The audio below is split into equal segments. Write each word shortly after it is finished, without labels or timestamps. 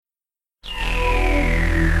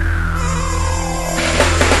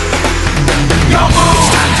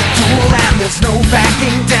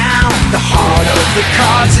The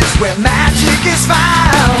cards is where magic is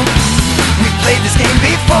found. We've played this game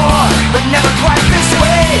before, but never quite this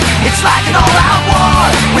way. It's like an all-out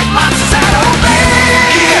war with monsters that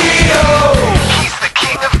obey. Yu-Gi-Oh! He's the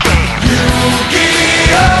king of games.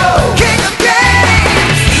 Yu-Gi-Oh! King of games!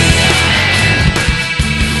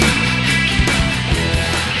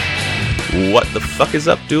 What the fuck is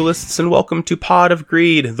up, duelists, and welcome to Pod of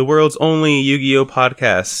Greed, the world's only Yu-Gi-Oh!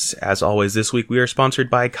 Podcast. As always, this week we are sponsored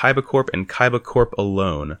by Kaiba Corp and Kaiba Corp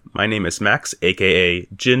alone. My name is Max, aka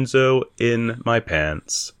Jinzo in my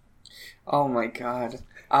pants. Oh my god.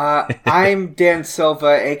 I'm Dan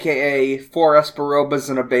Silva, aka Four Esperobas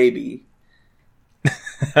and a Baby.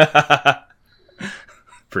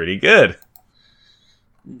 Pretty good.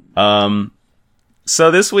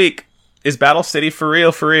 So this week, is Battle City for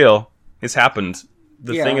real? It's happened.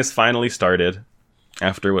 The thing has finally started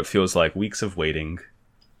after what feels like weeks of waiting.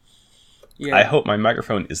 Yeah. I hope my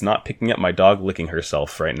microphone is not picking up my dog licking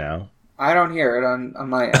herself right now. I don't hear it on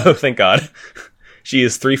my end. Oh, thank God. She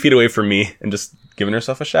is 3 feet away from me and just giving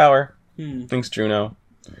herself a shower. Thanks, Juno.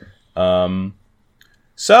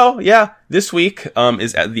 So, yeah, this week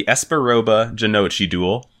is at the Esperoba Janochi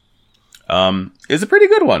duel. It's a pretty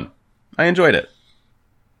good one. I enjoyed it.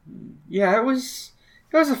 Yeah, it was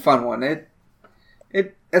a fun one. It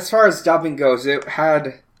as far as dubbing goes, it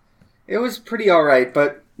was pretty alright,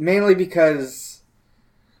 but mainly because,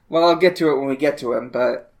 well, I'll get to it when we get to him,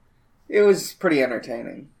 but it was pretty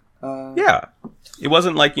entertaining. Yeah. It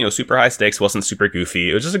wasn't like, super high stakes, wasn't super goofy.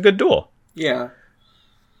 It was just a good duel. Yeah.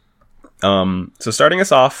 So starting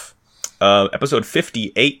us off, episode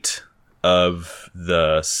 58 of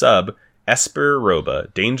the sub,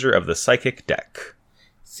 Esperoba, Danger of the Psychic Deck.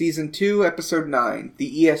 Season 2, Episode 9,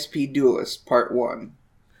 The ESP Duelist, Part 1.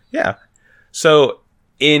 Yeah. So,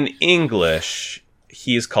 in English,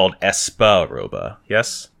 he is called Esperoba,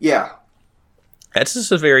 yes? Yeah. That's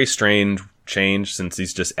just a very strange change since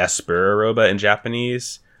he's just Esperoba in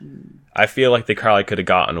Japanese. I feel like they probably could have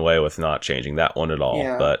gotten away with not changing that one at all,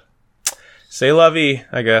 but c'est la vie,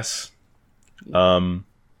 I guess.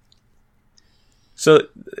 So,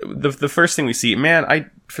 the first thing we see,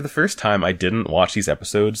 for the first time, I didn't watch these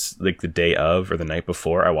episodes like the day of or the night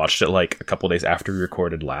before. I watched it like a couple days after we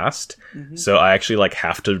recorded last. Mm-hmm. So I actually like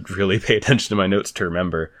have to really pay attention to my notes to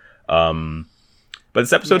remember. But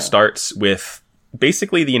this episode starts with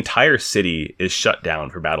basically the entire city is shut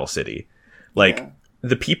down for Battle City.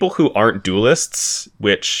 The people who aren't duelists,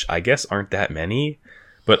 which I guess aren't that many,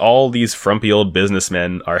 but all these frumpy old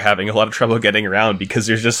businessmen are having a lot of trouble getting around because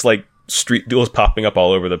there's just like street duels popping up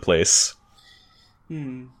all over the place.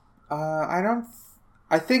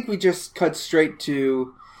 I think we just cut straight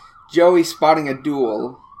to Joey spotting a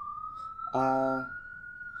duel.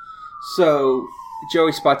 So,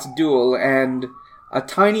 Joey spots a duel, and a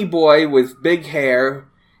tiny boy with big hair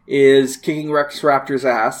is kicking Rex Raptor's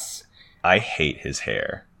ass. I hate his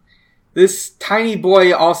hair. This tiny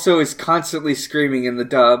boy also is constantly screaming in the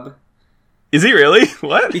dub. Is he really?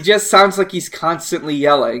 What? He just sounds like he's constantly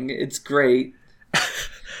yelling. It's great.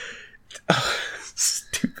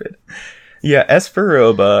 Stupid. Yeah,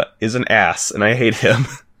 Esperoba is an ass, and I hate him.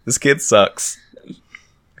 This kid sucks.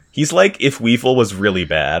 He's like if Weevil was really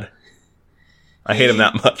bad. I hate him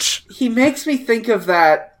that much. He makes me think of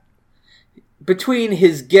that between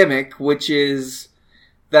his gimmick, which is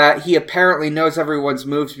that he apparently knows everyone's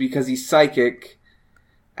moves because he's psychic,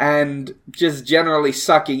 and just generally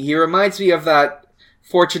sucking. He reminds me of that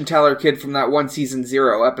fortune teller kid from that one Season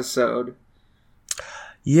 0 episode.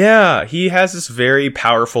 Yeah, he has this very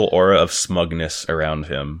powerful aura of smugness around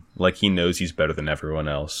him. Like he knows he's better than everyone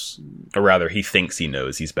else. Or rather, he thinks he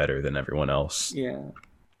knows he's better than everyone else. Yeah.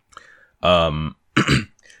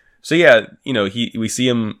 So yeah, we see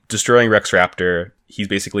him destroying Rex Raptor. He's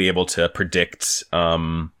basically able to predict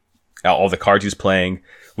all the cards he's playing.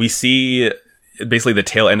 We see basically the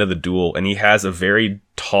tail end of the duel, and he has a very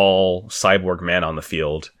tall cyborg man on the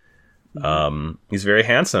field. He's very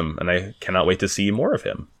handsome, and I cannot wait to see more of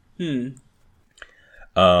him.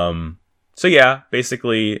 So yeah,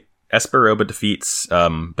 basically, Esperoba defeats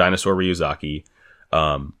Dinosaur Ryuzaki.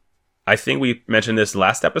 I think we mentioned this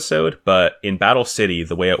last episode, but in Battle City,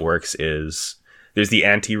 the way it works is there's the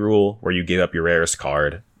anti-rule where you give up your rarest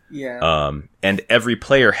card. Yeah. And every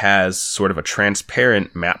player has sort of a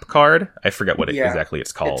transparent map card. I forget what exactly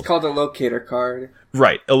it's called. It's called a locator card.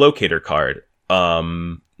 Right, a locator card.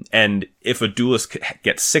 And if a duelist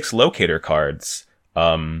gets 6 locator cards,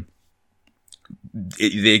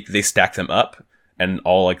 they stack them up, and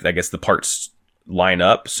all I guess the parts line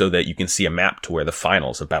up so that you can see a map to where the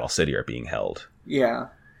finals of Battle City are being held. Yeah.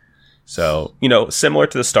 So, similar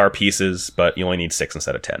to the star pieces, but you only need 6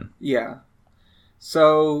 instead of 10. Yeah.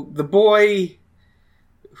 So the boy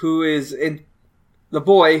who is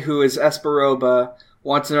Esperoba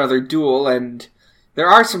wants another duel, and there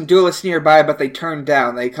are some duelists nearby, but they turn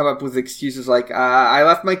down. They come up with excuses like, I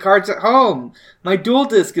left my cards at home. My duel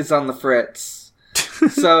disc is on the fritz.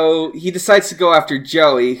 So he decides to go after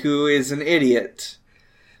Joey, who is an idiot.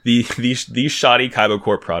 These shoddy Kaiba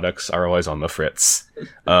Corp products are always on the fritz.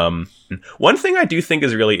 One thing I do think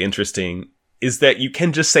is really interesting is that you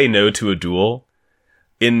can just say no to a duel.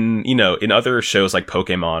 In other shows like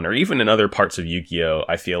Pokemon or even in other parts of Yu-Gi-Oh,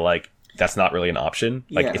 I feel like that's not really an option.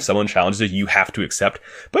 Like, if someone challenges you have to accept.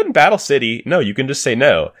 But in Battle City, no, you can just say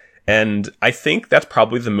no. And I think that's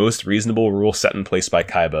probably the most reasonable rule set in place by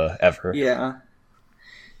Kaiba ever. Yeah.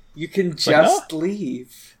 You can just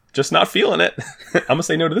leave. Just not feeling it. I'm gonna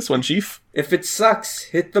say no to this one, Chief. If it sucks,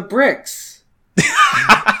 hit the bricks.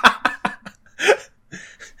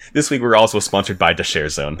 This week we're also sponsored by The Share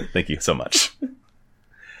Zone. Thank you so much.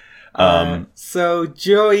 So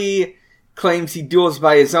Joey claims he duels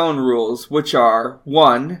by his own rules, which are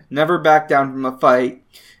 1. Never back down from a fight,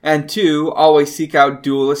 and 2. Always seek out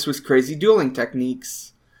duelists with crazy dueling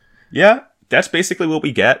techniques. Yeah, that's basically what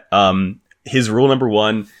we get. His rule number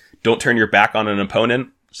 1, don't turn your back on an opponent,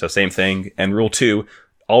 so same thing. And rule 2,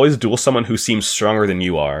 always duel someone who seems stronger than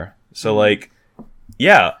you are. So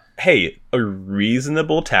yeah, hey, a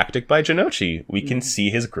reasonable tactic by Jinochi. We can see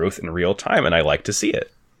his growth in real time, and I like to see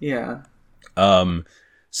it. Yeah. So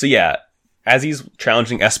yeah, as he's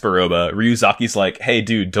challenging Esperoba, Ryuzaki's like, hey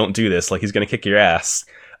dude, don't do this, like he's gonna kick your ass.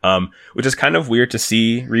 Which is kind of weird to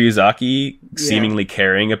see Ryuzaki seemingly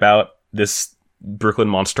caring about this Brooklyn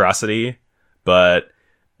monstrosity, but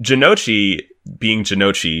Jinochi, being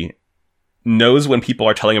Jinochi, knows when people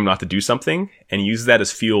are telling him not to do something, and uses that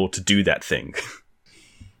as fuel to do that thing.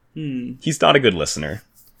 He's not a good listener.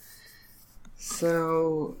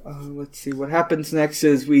 So, let's see. What happens next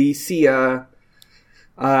is we see, also,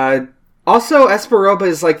 Esperoba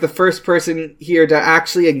is like the first person here to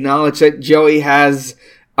actually acknowledge that Joey has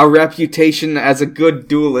a reputation as a good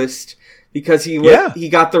duelist, because he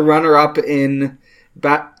got the runner-up in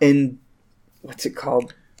what's it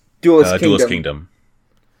called? Duelist Kingdom. Duelist Kingdom.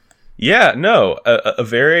 Yeah, no,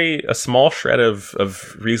 a small shred of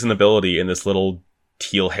reasonability in this little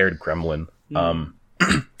teal-haired gremlin.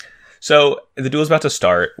 So, the duel's about to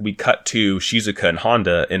start. We cut to Shizuka and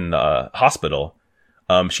Honda in the hospital.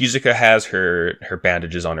 Shizuka has her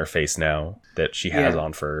bandages on her face now that she has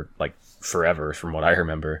on for, like, forever, from what I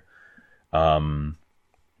remember. But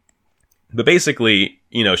basically,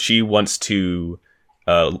 she wants to,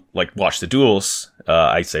 watch the duels.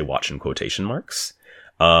 I say watch in quotation marks.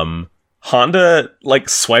 Honda,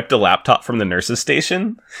 swiped a laptop from the nurse's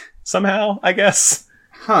station somehow, I guess.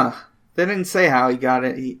 Huh. They didn't say how he got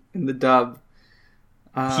it in the dub.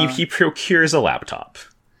 He procures a laptop.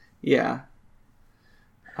 Yeah.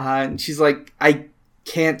 And she's like, I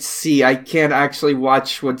can't see. I can't actually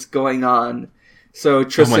watch what's going on. So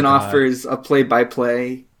Tristan offers a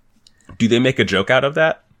play-by-play. Do they make a joke out of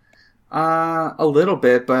that? A little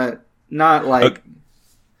bit, but not like...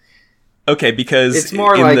 Okay, because... It's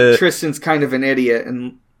more like Tristan's kind of an idiot.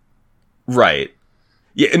 Right.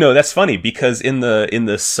 Yeah, no, that's funny, because in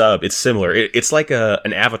the sub, it's similar. It's like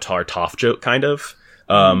an Avatar Toph joke, kind of.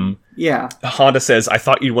 Yeah. Honda says, I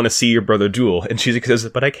thought you'd want to see your brother duel. And Shizuka says,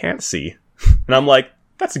 but I can't see. And I'm like,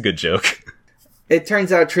 that's a good joke. It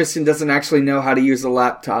turns out Tristan doesn't actually know how to use a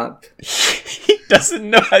laptop. He doesn't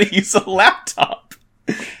know how to use a laptop.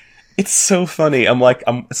 It's so funny.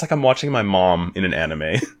 It's like I'm watching my mom in an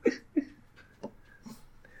anime.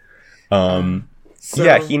 So,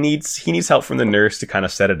 yeah, he needs help from the nurse to kind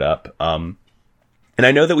of set it up. And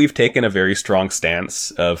I know that we've taken a very strong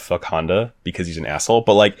stance of fuck Honda because he's an asshole,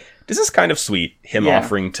 but this is kind of sweet, him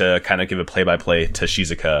offering to kind of give a play-by-play to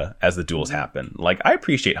Shizuka as the duels happen. I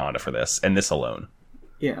appreciate Honda for this, and this alone.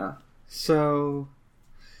 Yeah. So,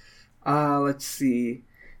 let's see.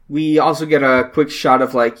 We also get a quick shot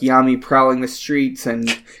of Yami prowling the streets, and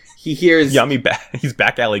he hears Yami he's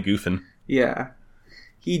back alley goofing. Yeah.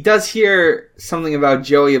 He does hear something about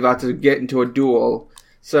Joey about to get into a duel,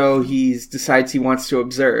 so he decides he wants to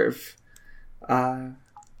observe.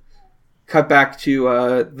 Cut back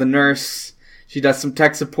to the nurse. She does some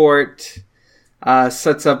tech support,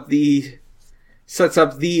 sets up the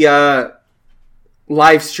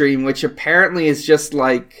live stream, which apparently is just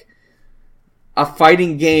a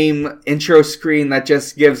fighting game intro screen that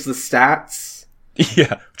just gives the stats.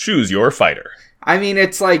 Yeah, choose your fighter. I mean,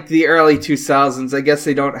 it's the early 2000s. I guess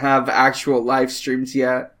they don't have actual live streams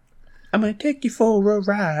yet. I'm gonna take you for a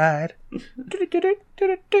ride.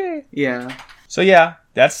 Yeah. So yeah,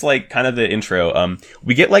 that's like kind of the intro.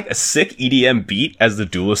 We get like a sick EDM beat as the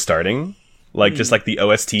duel is starting, like just like the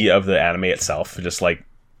OST of the anime itself, just like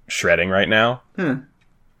shredding right now.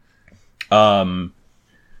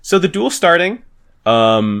 So the duel's starting.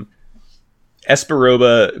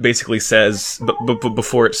 Esperoba basically says,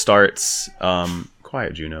 before it starts,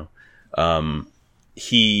 quiet Juno.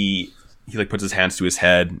 He like puts his hands to his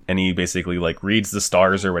head and he basically like reads the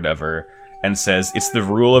stars or whatever and says it's the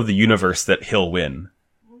rule of the universe that he'll win.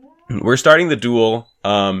 We're starting the duel.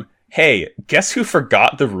 Hey, guess who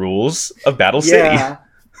forgot the rules of Battle City? Yeah,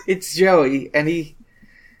 it's Joey, and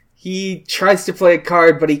he tries to play a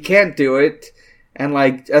card, but he can't do it. And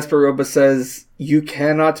like Esperoba says, you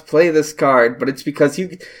cannot play this card, but it's because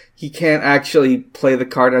he can't actually play the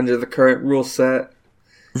card under the current rule set.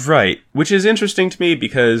 Right, which is interesting to me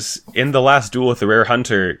because in the last duel with the Rare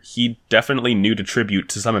Hunter, he definitely knew to tribute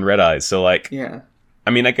to summon Red Eyes. So like, yeah.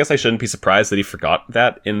 I mean, I guess I shouldn't be surprised that he forgot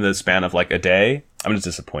that in the span of like a day. I'm just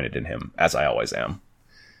disappointed in him, as I always am.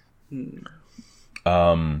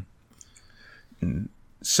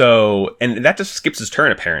 So, and that just skips his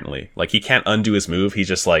turn, apparently. Like, he can't undo his move. He's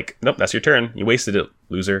just like, nope, that's your turn. You wasted it,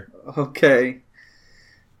 loser. Okay.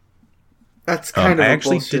 That's kind of a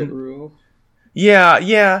bullshit rule.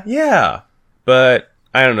 Yeah. But,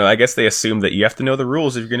 I don't know. I guess they assume that you have to know the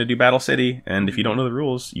rules if you're going to do Battle City. And if you don't know the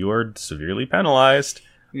rules, you are severely penalized.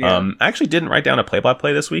 Yeah. I actually didn't write down a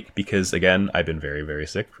play-by-play this week because, again, I've been very, very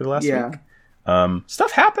sick for the last week.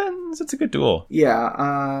 Stuff happens. It's a good duel.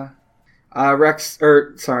 Yeah,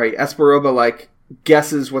 Esperoba, like,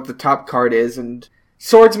 guesses what the top card is, and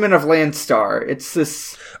Swordsman of Landstar. It's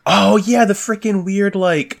this... Oh, yeah, the freaking weird,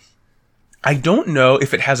 like... I don't know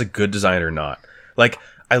if it has a good design or not. Like,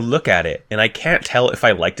 I look at it, and I can't tell if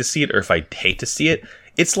I like to see it or if I hate to see it.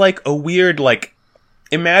 It's like a weird, like...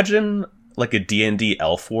 Imagine, like, a D&D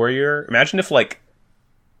elf warrior. Imagine if, like,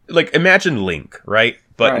 imagine Link, right?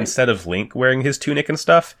 But instead of Link wearing his tunic and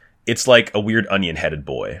stuff, it's like a weird onion-headed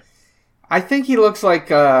boy. I think he looks like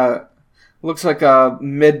a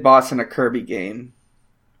mid-boss in a Kirby game.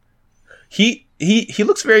 He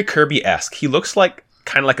looks very Kirby-esque. He looks like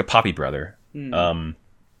kind of like a Poppy brother.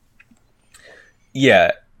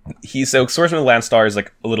 Yeah. So Swordsman of Landstar is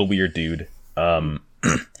like a little weird dude. And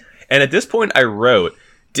at this point I wrote,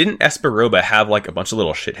 didn't Esperoba have like a bunch of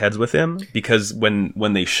little shitheads with him? Because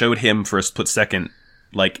when they showed him for a split second,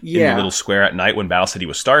 like in the little square at night when Battle City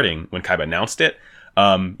was starting, when Kaiba announced it,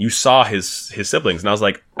 you saw his siblings, and I was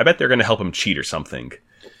like, I bet they're going to help him cheat or something.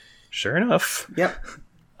 Sure enough. Yep.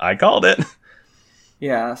 I called it.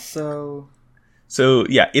 Yeah, so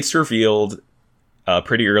yeah, it's revealed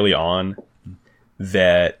pretty early on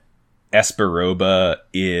that Esperoba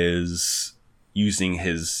is using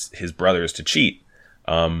his brothers to cheat.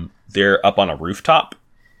 They're up on a rooftop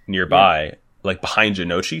nearby, like behind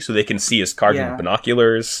Jinochi, so they can see his cards with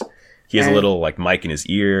binoculars. He has a little like mic in his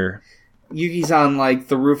ear. Yugi's on, like,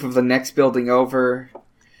 the roof of the next building over.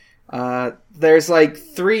 There's, like,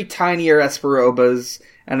 3 tinier Esperobas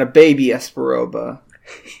and a baby Esperoba.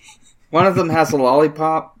 One of them has a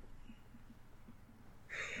lollipop.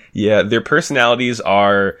 Yeah, their personalities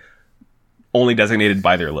are only designated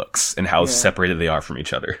by their looks and how separated they are from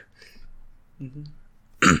each other.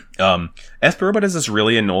 Esperoba does this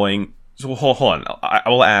really annoying... So hold on, I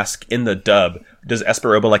will ask, in the dub, does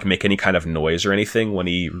Esperoba like make any kind of noise or anything when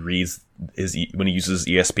he reads when he uses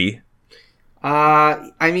ESP?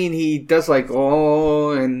 I mean, he does like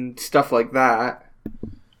oh and stuff like that.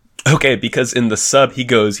 Okay, because in the sub he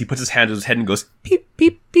puts his hand to his head and goes peep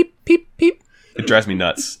peep peep peep peep. It drives me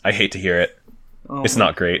nuts. I hate to hear it. It's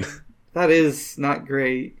not great. That is not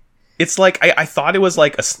great. It's like I thought it was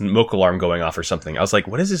like a smoke alarm going off or something. I was like,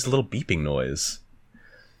 what is this little beeping noise?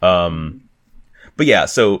 But yeah,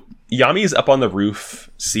 so Yami is up on the roof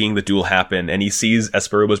seeing the duel happen, and he sees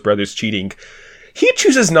Esperoba's brothers cheating. He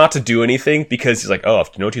chooses not to do anything because he's like, oh,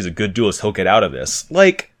 if Jinochi's a good duelist, he'll get out of this.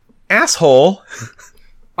 Like, asshole.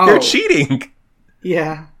 They're cheating.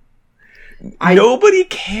 Yeah. Nobody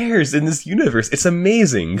cares in this universe. It's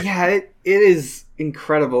amazing. Yeah, it is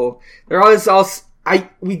incredible. There is also...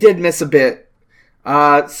 we did miss a bit.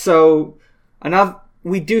 So,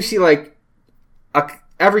 we do see, like,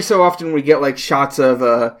 every so often we get like shots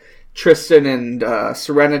of Tristan and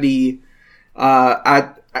Serenity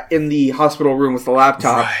in the hospital room with the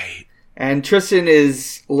laptop. Right. And Tristan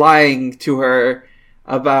is lying to her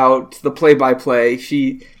about the play-by-play.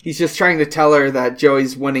 He's just trying to tell her that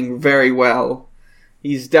Joey's winning very well.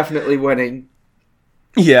 He's definitely winning.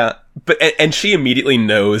 Yeah, but and she immediately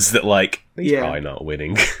knows that like he's probably not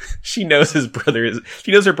winning. She knows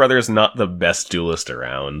her brother is not the best duelist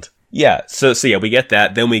around. Yeah, so yeah, we get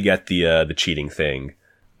that. Then we get the cheating thing.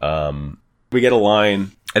 We get a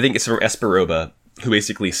line, I think it's from Esperoba, who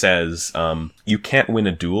basically says, you can't win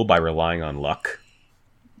a duel by relying on luck.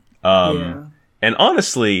 And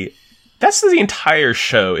honestly, that's the entire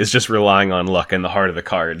show, is just relying on luck and the heart of the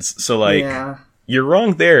cards. So, like, you're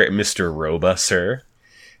wrong there, Mr. Roba, sir.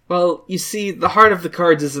 Well, you see, the heart of the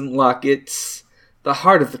cards isn't luck, it's the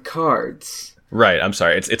heart of the cards. Right, I'm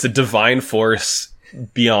sorry. It's a divine force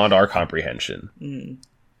beyond our comprehension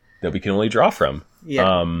that we can only draw from.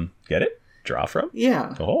 Yeah. Get it? Draw from?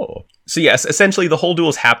 Yeah. Oh. So yes, essentially the whole duel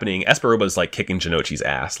is happening. Esperoba's like kicking Jinochi's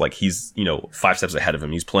ass. Like he's, 5 steps ahead of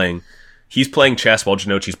him. He's playing chess while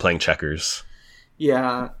Jinochi's playing checkers.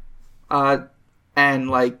 Yeah. And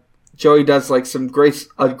like Joey does like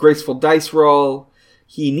a graceful dice roll.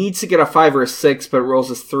 He needs to get a 5 or a 6, but rolls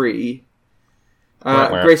a 3.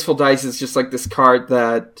 Graceful dice is just like this card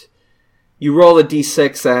that you roll a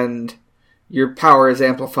d6 and your power is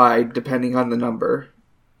amplified depending on the number.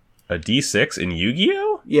 A d6 in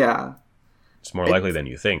Yu-Gi-Oh? Yeah. It's more likely than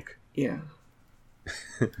you think. Yeah.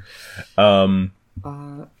 And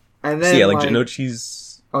then so yeah, like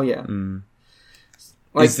Jinochi's... Oh yeah.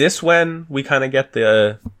 Is this when we kind of get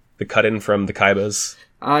the cut in from the Kaibas?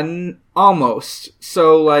 Almost.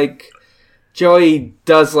 So like Joey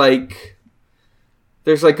does like...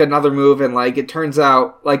 There's like another move and like it turns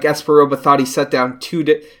out like Esperoba thought he set down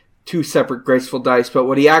two separate graceful dice, but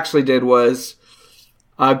what he actually did was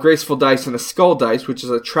graceful dice and a skull dice, which is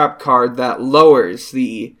a trap card that lowers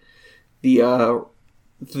the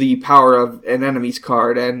power of an enemy's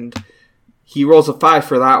card, and he rolls a 5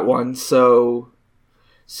 for that one. So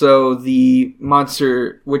the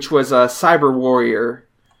monster, which was a cyber warrior,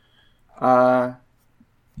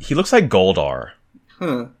 he looks like Goldar.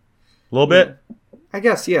 A little bit. I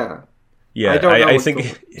guess, yeah. Yeah, I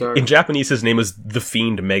think in Japanese his name is the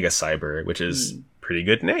Fiend Mega Cyber, which is pretty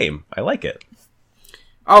good name. I like it.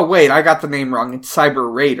 Oh, wait, I got the name wrong. It's Cyber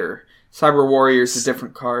Raider. Cyber Warrior is a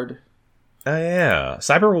different card. Oh, yeah.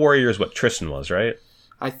 Cyber Warrior is what Tristan was, right?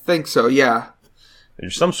 I think so, yeah.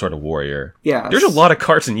 There's some sort of warrior. Yeah. There's a lot of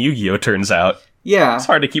cards in Yu-Gi-Oh! Turns out. Yeah. It's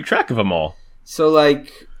hard to keep track of them all. So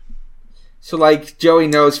Joey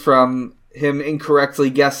knows from him incorrectly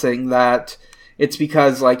guessing that it's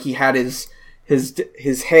because, like, he had his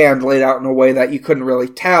hand laid out in a way that you couldn't really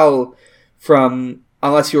tell from,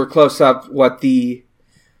 unless you were close up, what the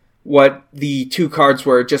 2 cards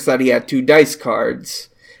were, just that he had 2 dice cards.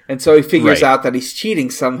 And so he figures out that he's cheating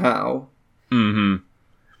somehow. Mm-hmm.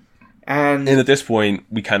 And at this point,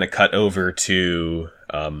 we kind of cut over to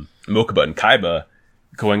Mokuba and Kaiba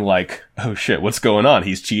going like, oh shit, what's going on?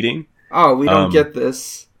 He's cheating? Oh, we don't get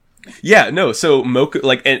this. Yeah, no, so Mokuba,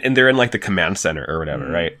 like, and they're in, like, the command center or whatever,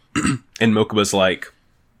 right? And Mokuba's like,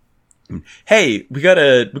 hey, we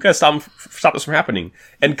gotta stop this from happening.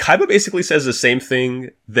 And Kaiba basically says the same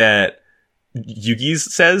thing that Yugi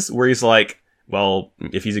says, where he's like, well,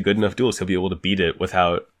 if he's a good enough duelist, he'll be able to beat it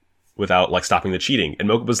without, like, stopping the cheating. And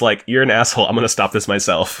Mokuba's like, you're an asshole, I'm gonna stop this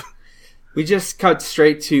myself. We just cut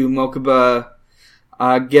straight to Mokuba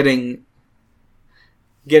getting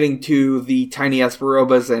to the tiny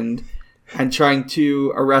Esperobas and trying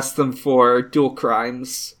to arrest them for duel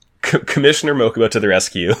crimes. Commissioner Mokuba to the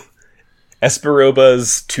rescue.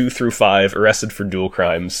 Esperobas 2 through 5 arrested for duel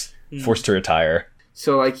crimes, forced to retire.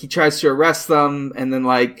 So, like, he tries to arrest them, and then,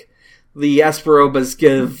 like, the Esperobas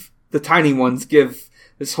the tiny ones give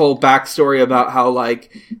this whole backstory about how,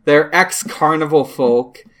 like, they're ex-carnival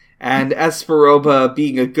folk, and Esperoba,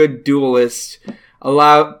 being a good duelist,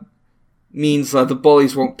 means that the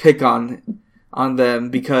bullies won't pick on them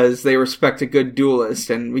because they respect a good duelist.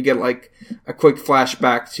 And we get like a quick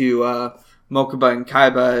flashback to Mokuba and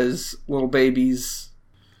Kaiba as little babies.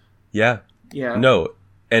 Yeah. No,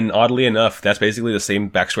 and oddly enough, that's basically the same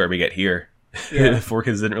backstory we get here. Yeah.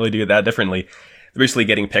 4Kids didn't really do it that differently. They're basically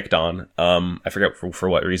getting picked on. I forget for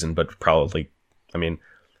what reason, but probably, I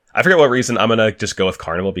forget what reason. I'm gonna just go with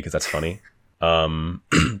Carnival because that's funny.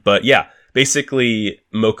 But yeah. Basically,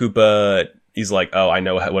 Mokuba, he's like, oh, I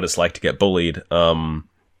know what it's like to get bullied.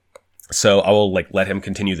 So I will, like, let him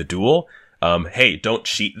continue the duel. Hey, don't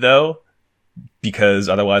cheat, though, because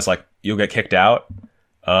otherwise, like, you'll get kicked out.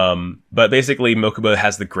 But basically, Mokuba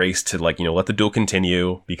has the grace to, like, let the duel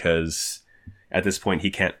continue, because at this point,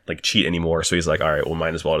 he can't, like, cheat anymore. So he's like, all right, well,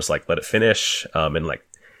 might as well just, like, let it finish, and, like,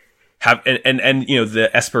 the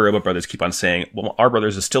Esperoba brothers keep on saying, well, our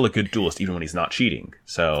brothers is still a good duelist even when he's not cheating.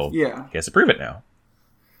 So yeah, he has to prove it now.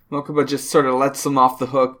 Mokuba just sort of lets them off the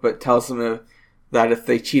hook, but tells them that if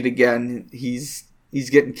they cheat again, he's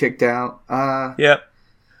getting kicked out. Yeah.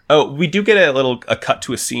 Oh, we do get a cut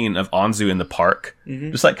to a scene of Anzu in the park,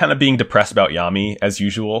 just like kind of being depressed about Yami as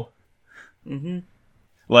usual. Mm-hmm.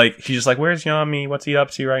 Like, he's just like, where's Yami? What's he up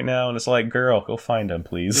to right now? And it's like, girl, go find him,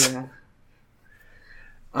 please.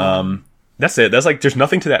 Yeah. That's it. That's like, there's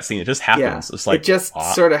nothing to that scene. It just happens. Yeah. It's like, it just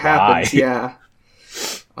sort of happens, yeah.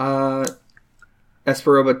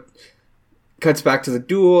 Esperoba cuts back to the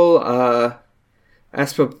duel.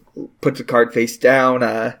 Espa puts the card face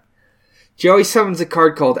down. Joey summons a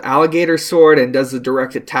card called Alligator Sword and does a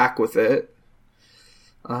direct attack with it.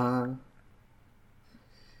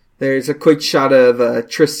 There's a quick shot of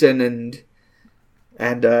Tristan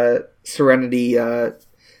and Serenity at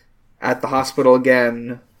the hospital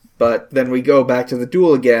again, but then we go back to the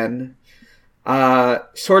duel again.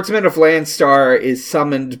 Swordsman of Landstar is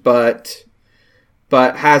summoned, but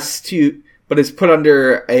is put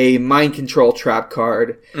under a mind control trap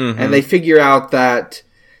card, and they figure out that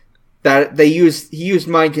he used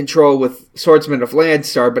mind control with Swordsman of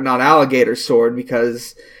Landstar, but not Alligator Sword,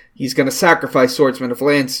 because he's going to sacrifice Swordsman of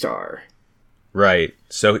Landstar. Right.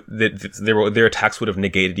 So their attacks would have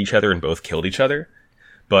negated each other and both killed each other,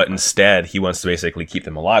 but instead he wants to basically keep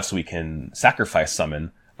them alive so he can sacrifice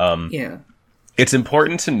summon. Yeah. It's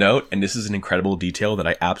important to note, and this is an incredible detail that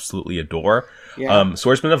I absolutely adore. Yeah.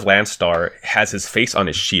 Swordsman of Landstar has his face on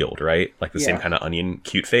his shield, right? Like the same kind of onion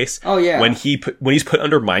cute face. Oh, yeah. When he's put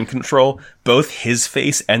under mind control, both his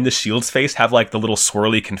face and the shield's face have like the little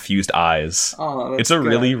swirly, confused eyes. Oh, that's it's a good.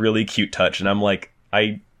 really, really cute touch, and I'm like,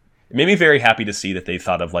 it made me very happy to see that they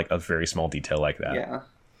thought of like a very small detail like that.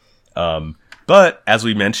 Yeah. But as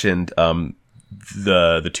we mentioned,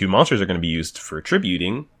 the two monsters are going to be used for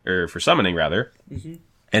tributing, or for summoning rather. Mm-hmm.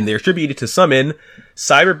 And they're attributed to summon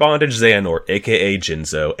Cyber Bondage Xehanort, aka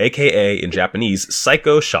Jinzo, aka in Japanese,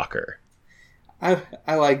 Psycho Shocker. I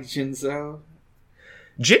like Jinzo.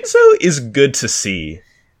 Jinzo is good to see.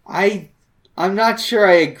 I'm not sure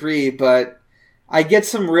I agree, but I get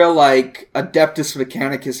some real like Adeptus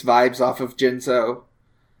Mechanicus vibes off of Jinzo.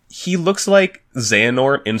 He looks like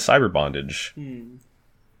Xehanort in Cyber Bondage.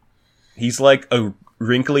 He's like a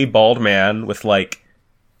wrinkly bald man with like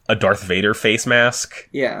a Darth Vader face mask.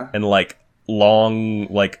 Yeah. And like long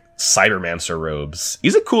like Cybermancer robes.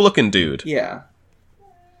 He's a cool looking dude. Yeah.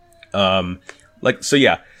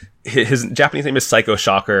 His Japanese name is Psycho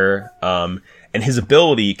Shocker, and his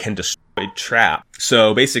ability can destroy trap.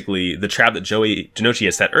 So basically, the trap that Jinochi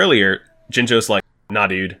had set earlier, Jinjo's like, nah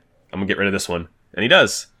dude, I'm gonna get rid of this one. And he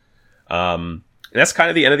does. And that's kind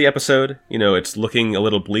of the end of the episode. You know, it's looking a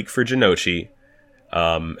little bleak for Jinochi.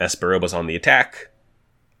 Esperoba's on the attack.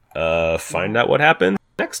 Find out what happens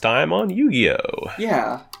next time on Yu-Gi-Oh!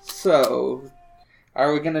 Yeah, so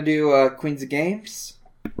are we gonna do Queens of Games?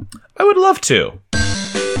 I would love to.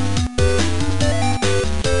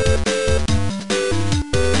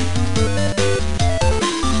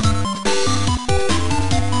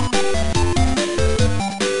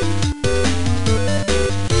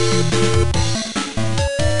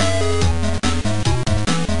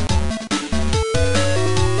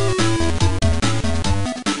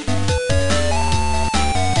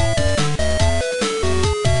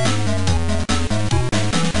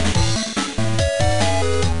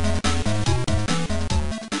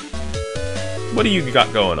 What do you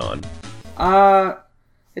got going on?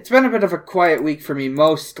 It's been a bit of a quiet week for me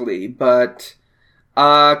mostly, but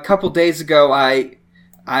a couple days ago I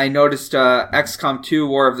noticed XCOM 2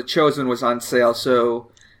 War of the Chosen was on sale, so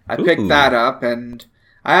I picked that up, and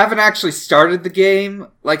I haven't actually started the game.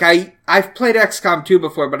 Like, I've played XCOM 2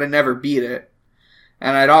 before, but I never beat it.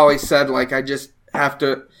 And I'd always said, like, I'd just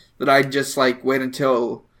like wait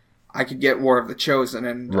until I could get War of the Chosen,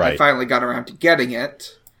 and I finally got around to getting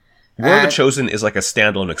it. War of the Chosen is like a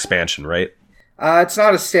standalone expansion, right? It's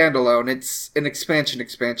not a standalone. It's an expansion.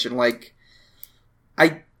 Like,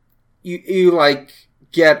 you like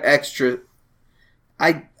get extra.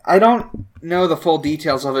 I don't know the full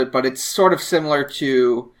details of it, but it's sort of similar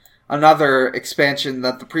to another expansion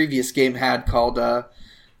that the previous game had called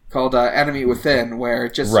Enemy Within, where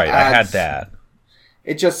it just I had that.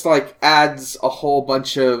 It just like adds a whole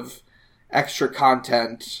bunch of extra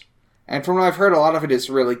content. And from what I've heard, a lot of it is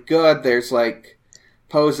really good. There's, like,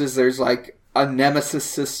 poses. There's, like, a nemesis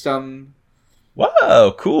system.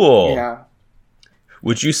 Whoa, cool. Yeah.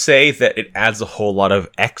 Would you say that it adds a whole lot of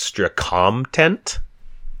extra content?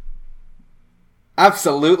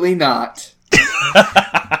 Absolutely not.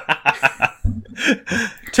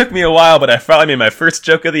 Took me a while, but I finally made my first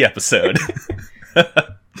joke of the episode.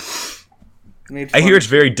 I hear it's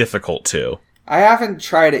very difficult, too. I haven't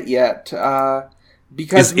tried it yet.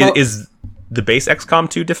 Because is the base XCOM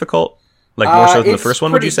 2 difficult? Like, more so than the first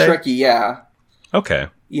one, would you say? It's pretty tricky, yeah. Okay.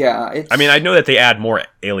 Yeah, I mean, I know that they add more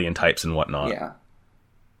alien types and whatnot. Yeah.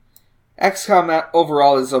 XCOM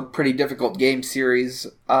overall is a pretty difficult game series.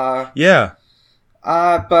 Yeah.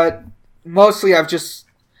 But mostly I've just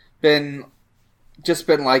been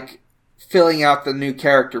like filling out the new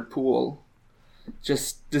character pool.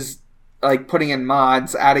 Just like putting in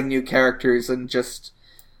mods, adding new characters, and just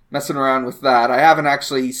messing around with that. I haven't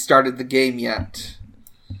actually started the game yet.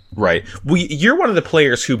 Right. Well, you're one of the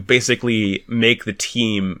players who basically make the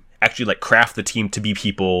team, actually like craft the team to be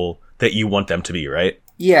people that you want them to be, right?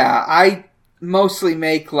 Yeah, I mostly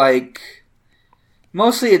make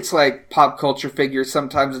mostly it's like pop culture figures,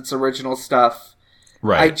 sometimes it's original stuff.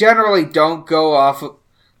 Right. I generally don't go off of,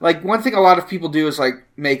 like, one thing a lot of people do is like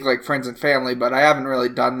make like friends and family, but I haven't really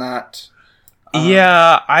done that.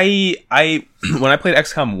 Yeah, I when I played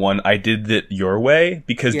XCOM 1, I did it your way,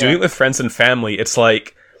 because doing it with friends and family, it's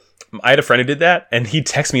like, I had a friend who did that, and he'd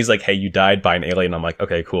text me, he's like, hey, you died by an alien. I'm like,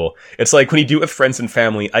 okay, cool. It's like, when you do it with friends and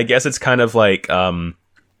family, I guess it's kind of like,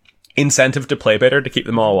 incentive to play better, to keep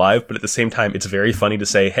them all alive, but at the same time, it's very funny to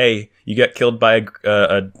say, hey, you got killed by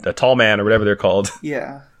a tall man, or whatever they're called.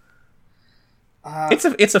 Yeah.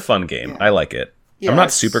 It's a fun game. Yeah. I like it. Yeah, I'm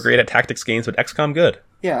not super great at tactics games, but XCOM good.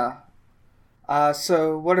 Yeah.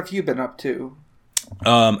 So what have you been up to?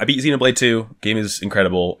 I beat Xenoblade 2. Game is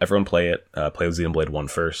incredible. Everyone play it. Play with Xenoblade 1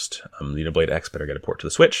 first. Xenoblade X better get a port to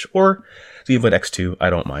the Switch, or Xenoblade X2. I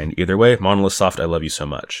don't mind either way. Monolith Soft, I love you so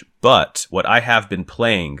much. But what I have been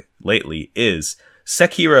playing lately is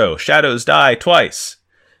Sekiro: Shadows Die Twice.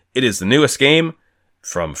 It is the newest game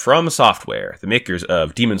from Software, the makers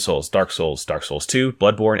of Demon's Souls, Dark Souls 2,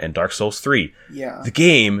 Bloodborne, and Dark Souls 3. Yeah. The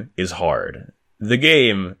game is hard. The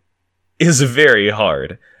game is very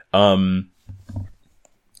hard.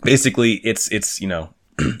 Basically, it's you know,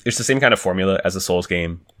 it's the same kind of formula as a Souls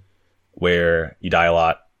game, where you die a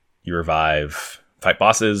lot, you revive, fight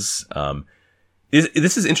bosses.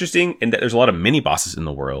 This is interesting in that there's a lot of mini bosses in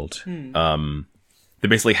the world. They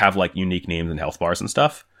basically have like unique names and health bars and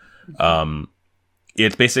stuff.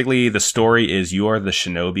 It's basically, the story is, you are the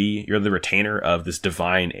shinobi, you're the retainer of this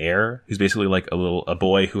divine heir, who's basically like a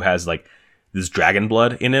boy who has like this dragon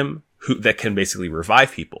blood in him, that can basically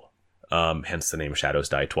revive people. Hence the name Shadows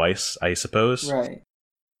Die Twice, I suppose. Right.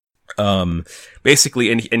 Basically,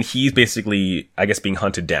 and he's basically, I guess, being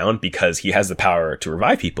hunted down because he has the power to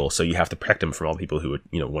revive people. So you have to protect him from all the people who would,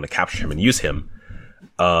 want to capture him and use him.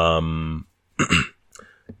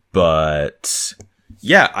 But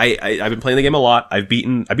yeah, I've been playing the game a lot. I beat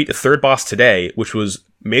the third boss today, which was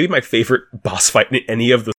maybe my favorite boss fight in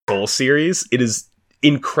any of the Souls series. It is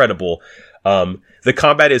incredible. The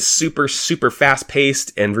combat is super, super fast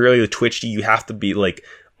paced and really twitchy. You have to be like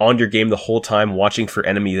on your game the whole time, watching for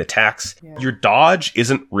enemy attacks. Yeah. Your dodge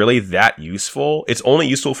isn't really that useful. It's only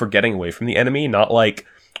useful for getting away from the enemy, not like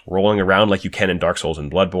rolling around like you can in Dark Souls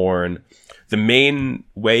and Bloodborne. The main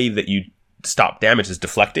way that you stop damage is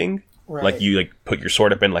deflecting. Right. Like you put your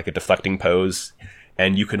sword up in like a deflecting pose,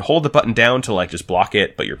 and you can hold the button down to like just block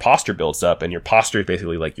it, but your posture builds up, and your posture is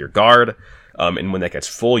basically like your guard. And when that gets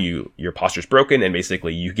full, your posture's broken, and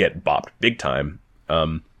basically you get bopped big time.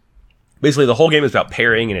 Basically, the whole game is about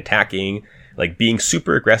parrying and attacking, like being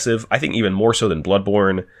super aggressive. I think even more so than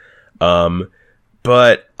Bloodborne.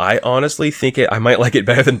 But I honestly think I might like it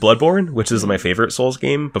better than Bloodborne, which is my favorite Souls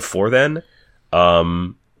game before then.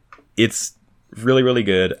 It's really, really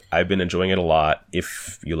good. I've been enjoying it a lot.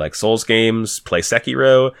 If you like Souls games, play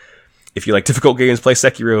Sekiro. If you like difficult games, play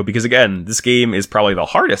Sekiro, because again, this game is probably the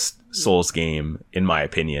hardest Souls game, in my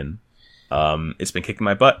opinion. It's been kicking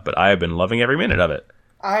my butt, but I have been loving every minute of it.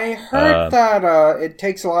 I heard that it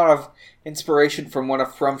takes a lot of inspiration from one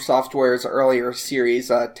of From Software's earlier series,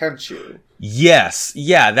 Tenchu. Yes,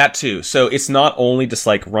 yeah, that too. So it's not only just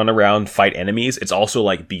like run around, fight enemies, it's also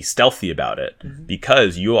like be stealthy about it. Mm-hmm.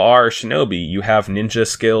 Because you are shinobi, you have ninja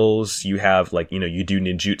skills, you have like, you do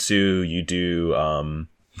ninjutsu, you do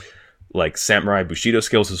like samurai bushido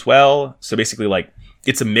skills as well. So basically like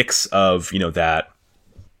it's a mix of, that,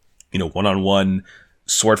 one-on-one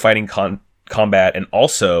sword fighting combat, and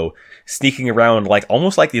also sneaking around like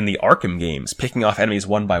almost like in the Arkham games, picking off enemies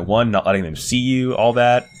one by one, not letting them see you, all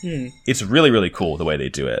that. It's really, really cool the way they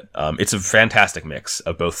do it. It's a fantastic mix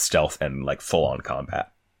of both stealth and like full-on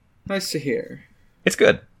combat. Nice to hear. It's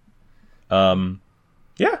good. Yeah,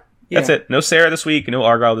 that's it. No Sarah this week, no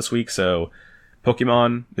Argyle this week, so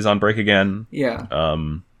Pokemon is on break again. Yeah.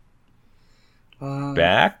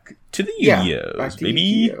 Back to the Yu-Gi-Ohs, baby.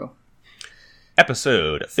 Yu-Gi-Oh.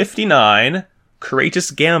 Episode 59, Courageous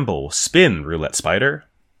Gamble, Spin, Roulette Spider.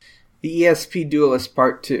 The ESP Duelist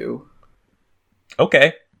Part 2.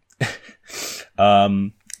 Okay.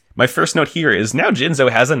 My first note here is, now Jinzo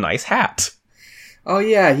has a nice hat. Oh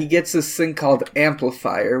yeah, he gets this thing called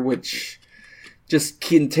Amplifier, which just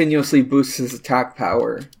continuously boosts his attack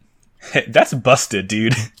power. That's busted,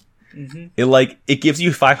 dude. It gives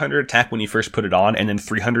you 500 attack when you first put it on, and then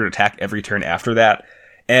 300 attack every turn after that.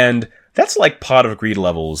 And that's like Pot of Greed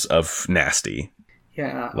levels of nasty.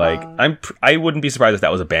 Yeah. I wouldn't be surprised if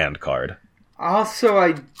that was a banned card. Also,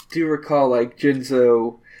 I do recall like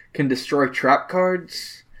Jinzo can destroy trap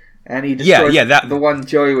cards, and he destroyed the one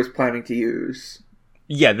Joey was planning to use.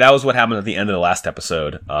 Yeah, that was what happened at the end of the last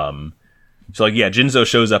episode. So like, yeah, Jinzo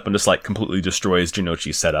shows up and just like completely destroys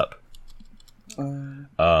Jinochi's setup.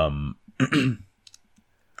 I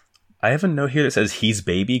have a note here that says he's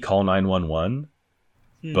baby, call 911,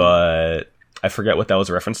 but I forget what that was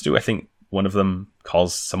a reference to. I think one of them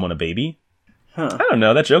calls someone a baby. I don't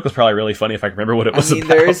know. That joke was probably really funny if I can remember what it was about.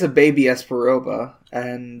 There is a baby Esperoba,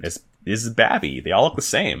 and it's Babby. They all look the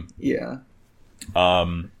same. Yeah.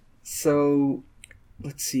 So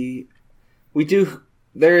let's see.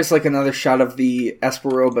 There is like another shot of the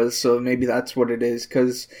Esperobas, so maybe that's what it is,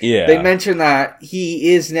 because they mention that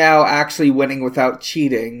he is now actually winning without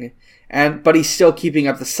cheating, but he's still keeping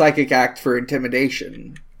up the Psychic Act for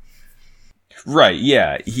intimidation. Right,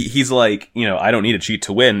 yeah. He's like, I don't need to cheat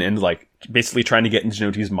to win, and like basically trying to get in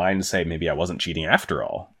Jinochi's mind and say, maybe I wasn't cheating after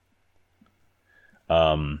all.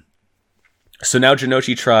 So now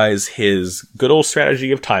Jinochi tries his good old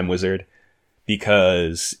strategy of Time Wizard,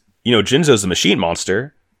 because Jinzo's a machine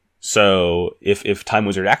monster, so if Time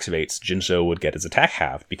Wizard activates, Jinzo would get his attack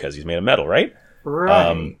halved because he's made of metal, right?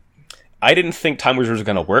 Right. I didn't think Time Wizard was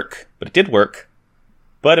going to work, but it did work.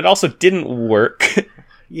 But it also didn't work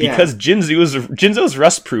because Jinzo's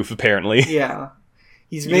rust-proof, apparently. Yeah.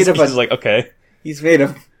 He's made of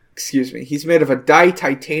a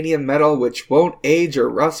di-titanium metal which won't age or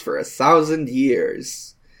rust for 1,000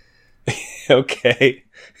 years. Okay.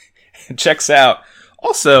 Checks out.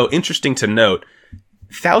 Also, interesting to note,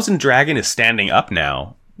 Thousand Dragon is standing up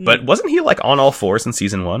now, but wasn't he like on all fours in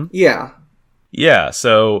season 1? Yeah. Yeah,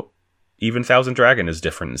 so even Thousand Dragon is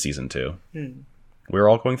different in season 2. We're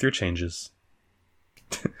all going through changes.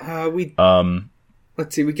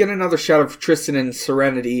 Let's see, we get another shot of Tristan and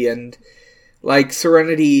Serenity, and like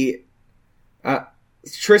Serenity,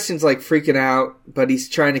 Tristan's like freaking out, but he's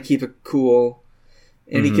trying to keep it cool.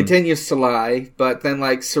 And he continues to lie, but then,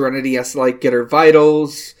 like, Serenity has to, like, get her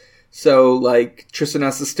vitals, so, like, Tristan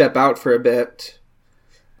has to step out for a bit.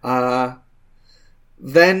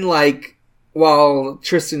 Then, like, while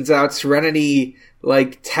Tristan's out, Serenity,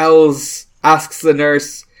 like, asks the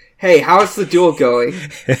nurse, hey, how's the duel going?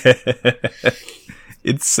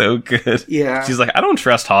 It's so good. Yeah. She's like, I don't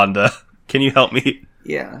trust Honda. Can you help me?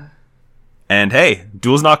 Yeah. And, hey,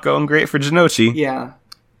 duel's not going great for Jinochi. Yeah.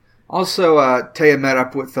 Also, Taya met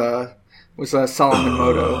up with Solomon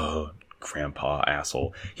Moto. Oh, grandpa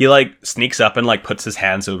asshole. He, like, sneaks up and, like, puts his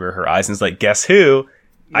hands over her eyes and is like, guess who?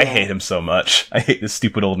 Yeah. I hate him so much. I hate this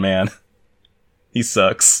stupid old man. He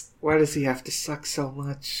sucks. Why does he have to suck so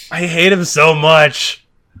much? I hate him so much!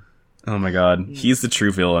 Oh my god. He's the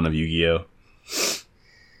true villain of Yu-Gi-Oh!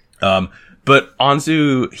 But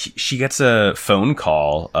Anzu, she gets a phone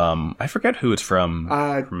call. I forget who it's from.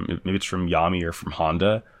 Maybe it's from Yami or from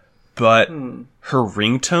Honda. But her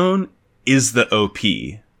ringtone is the OP,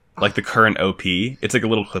 like the current OP. It's like a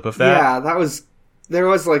little clip of that. Yeah, there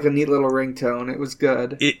was like a neat little ringtone. It was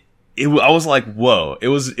good. I was like, whoa. It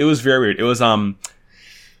was very weird. It was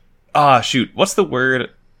shoot, what's the word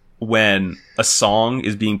when a song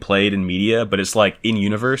is being played in media, but it's like in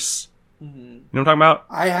universe? You know what I'm talking about?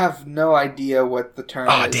 I have no idea what the term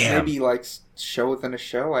is. Damn. Maybe like show within a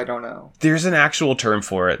show? I don't know. There's an actual term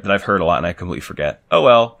for it that I've heard a lot and I completely forget. Oh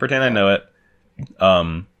well, pretend I know it.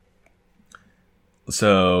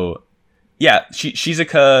 So yeah,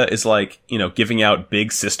 Shizuka is like, giving out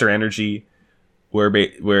big sister energy where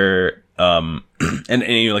and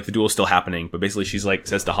like the duel's still happening, but basically she's like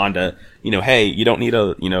says to Honda, hey, you don't need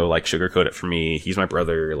to, like sugarcoat it for me. He's my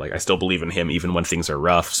brother. Like I still believe in him even when things are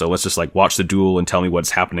rough. So let's just like watch the duel and tell me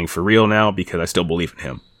what's happening for real now because I still believe in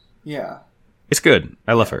him. Yeah. It's good.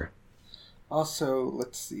 I love her. Also,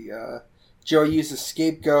 let's see. Joe uses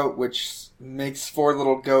Scapegoat, which makes 4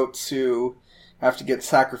 little goats who have to get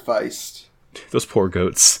sacrificed. Those poor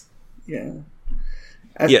goats. Yeah.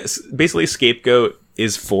 Yes, basically Scapegoat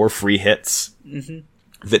is 4 free hits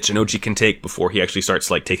that Jinochi can take before he actually starts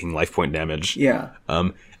like taking life point damage. Yeah.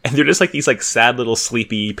 And they're just like these like sad little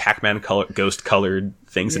sleepy Pac-Man ghost colored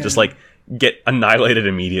things that just like get annihilated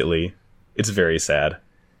immediately. It's very sad.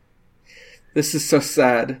 This is so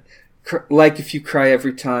sad. Like if you cry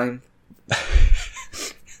every time.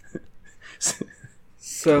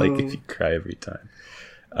 So like if you cry every time.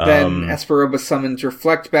 Then Esperoba summons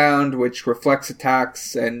Reflect Bound, which reflects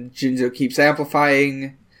attacks, and Jinzo keeps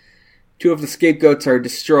amplifying. 2 of the scapegoats are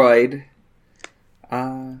destroyed.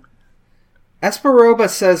 Esperoba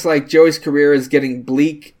says, like, Joey's career is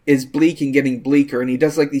bleak and getting bleaker, and he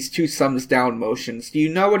does, like, these 2 thumbs down motions. Do you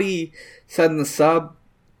know what he said in the sub?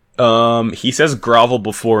 He says grovel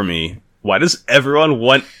before me. Why does everyone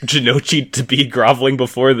want Jinochi to be groveling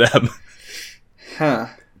before them? Huh.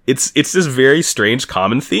 It's this very strange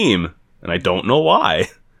common theme, and I don't know why.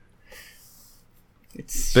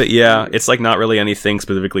 But yeah, it's like not really anything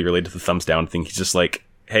specifically related to the thumbs down thing. He's just like,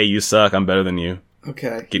 hey, you suck, I'm better than you.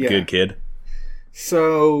 Okay. Get good, kid.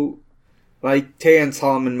 So, like, Tei and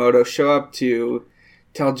Solomon Moto show up to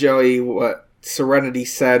tell Joey what Serenity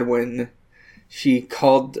said when she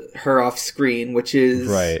called her off screen, which is,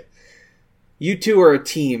 right. You 2 are a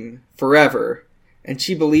team forever, and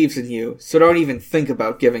she believes in you, so don't even think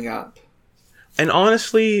about giving up. And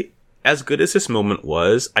honestly, as good as this moment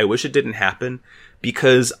was, I wish it didn't happen,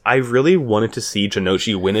 because I really wanted to see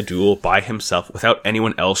Jinochi win a duel by himself without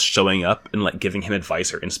anyone else showing up and, like, giving him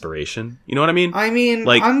advice or inspiration. You know what I mean? I mean,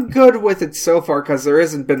 like, I'm good with it so far, because there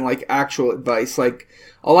hasn't been, like, actual advice. Like,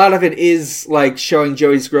 a lot of it is, like, showing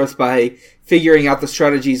Joey's growth by figuring out the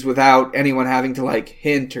strategies without anyone having to, like,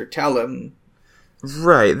 hint or tell him.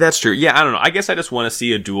 Right, that's true. Yeah, I don't know. I guess I just want to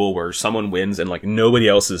see a duel where someone wins and, like, nobody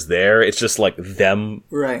else is there. It's just, like, them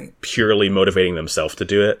purely motivating themselves to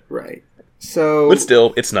do it. Right. So, but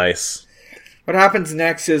still, it's nice. What happens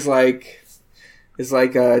next is Joey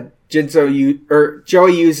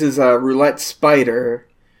uses a roulette spider.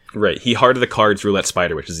 Right, he hearted the cards roulette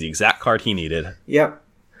spider, which is the exact card he needed. Yep.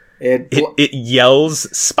 It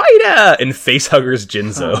yells spider and facehuggers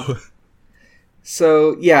Jinzo. Huh.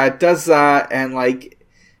 So yeah, it does that, and like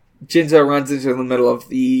Jinzo runs into the middle of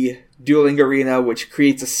the dueling arena, which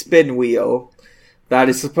creates a spin wheel that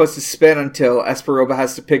is supposed to spin until Esperoba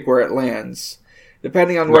has to pick where it lands.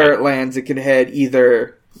 Depending on where it lands, it can hit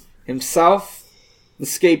either himself, the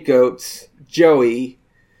scapegoats, Joey,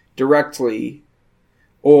 directly,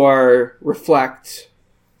 or Reflect.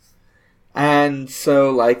 And so,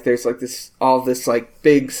 like, there's like this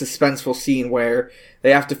big suspenseful scene where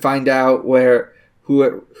they have to find out who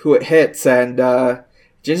it hits, and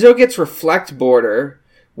Jinzo gets Reflect Border,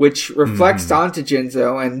 which reflects onto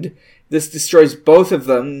Jinzo, and this destroys both of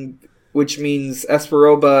them, which means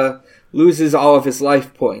Esperoba loses all of his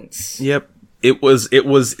life points. Yep. It was,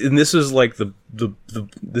 and this was like the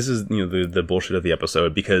bullshit of the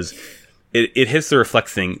episode, because it hits the Reflect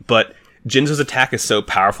thing, but Jinzo's attack is so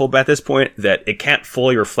powerful at this point that it can't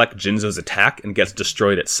fully reflect Jinzo's attack and gets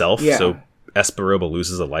destroyed itself. Yeah. So Esperoba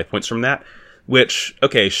loses the life points from that. Which,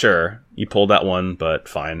 okay, sure, you pulled that one, but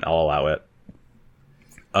fine, I'll allow it.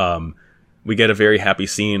 We get a very happy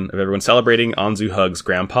scene of everyone celebrating. Anzu hugs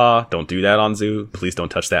Grandpa. Don't do that, Anzu. Please don't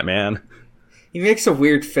touch that man. He makes a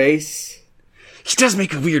weird face. He does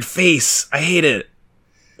make a weird face. I hate it.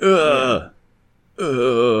 Ugh.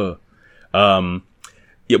 Yeah.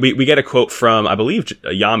 Yeah, we get a quote from, I believe,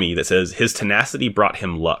 Yami that says, his tenacity brought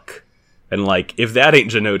him luck. And, like, if that ain't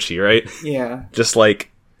Jinochi, right? Yeah. Just,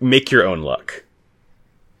 like, make your own luck.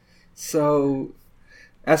 So,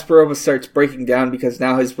 Esperoba starts breaking down because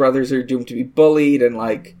now his brothers are doomed to be bullied, and,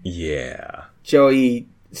 like... Yeah. Joey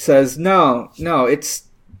says, no, it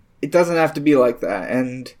doesn't have to be like that.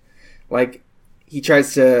 And, like, he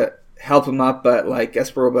tries to help him up, but, like,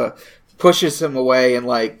 Esperoba pushes him away, and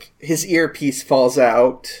like his earpiece falls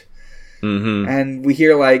out, and we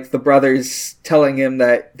hear like the brothers telling him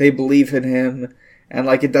that they believe in him, and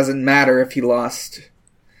like it doesn't matter if he lost.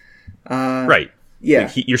 Right.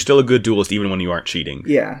 Yeah. Like, you're still a good duelist even when you aren't cheating.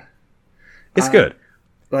 Yeah. It's good.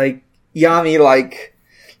 Like Yami like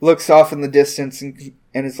looks off in the distance and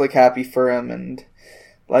is like happy for him, and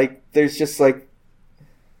like there's just like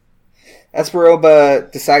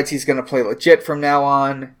Esperoba decides he's gonna play legit from now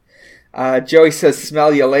on. Joey says,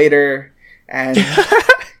 smell you later, and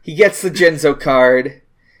he gets the Jinzo card,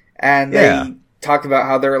 and they talk about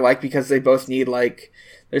how they're alike because they both need, like,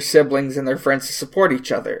 their siblings and their friends to support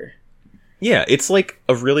each other. Yeah, it's, like,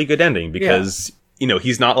 a really good ending, because, you know,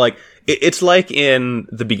 he's not, like... It's like in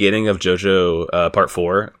the beginning of JoJo Part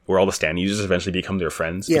 4, where all the stand users eventually become their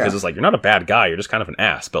friends, because it's like, you're not a bad guy, you're just kind of an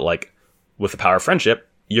ass, but, like, with the power of friendship,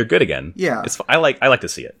 you're good again. Yeah. I like to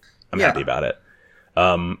see it. I'm happy about it.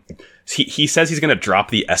 He says he's going to drop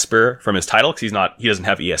the Esper from his title because he doesn't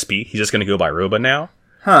have ESP. He's just going to go by Roba now.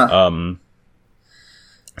 Huh.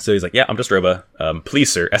 So he's like, yeah, I'm just Roba.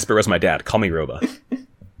 Please, sir, Esper was my dad. Call me Roba.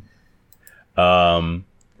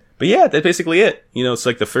 But yeah, that's basically it. You know, it's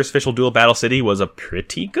like the first official duel Battle City was a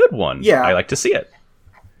pretty good one. Yeah. I like to see it.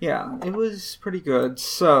 Yeah, it was pretty good.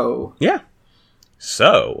 So, Yeah.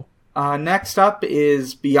 So, next up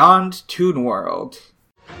is Beyond Toon World.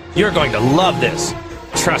 You're going to love this.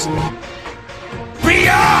 Trust me.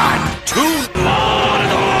 Beyond Toon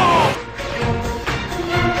World!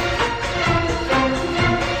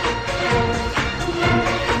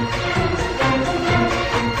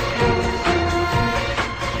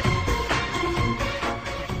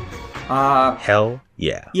 hell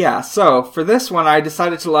yeah. Yeah, so for this one, I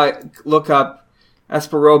decided to look up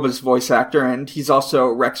Esperoba's voice actor, and he's also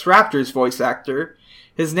Rex Raptor's voice actor.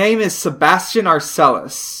 His name is Sebastian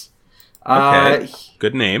Arcellus. Okay.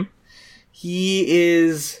 Good name. He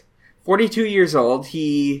is 42 years old.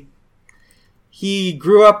 He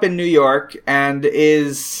grew up in New York, and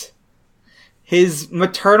his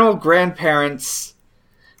maternal grandparents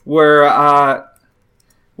were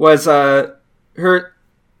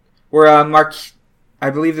I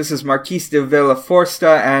believe this is Marquise de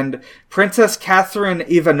Villaforsta and Princess Catherine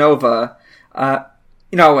Ivanova.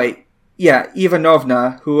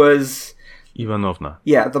 Ivanovna, who was... Ivanovna.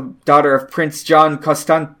 Yeah, the daughter of Prince John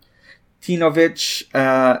Konstantinovich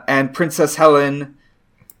and Princess Helen,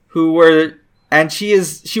 who were... And she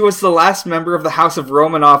was the last member of the House of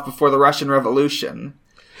Romanov before the Russian Revolution.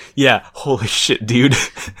 Yeah, holy shit, dude.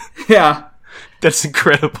 Yeah. That's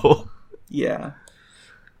incredible. Yeah.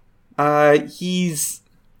 He's...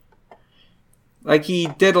 Like, he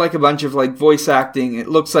did, like, a bunch of, like, voice acting. It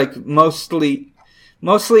looks like mostly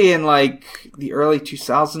in, like, the early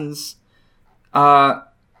 2000s.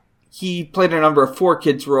 He played a number of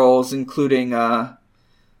 4Kids roles, including,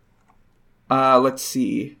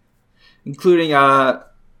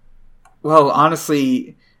 well,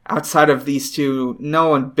 honestly, outside of these two, no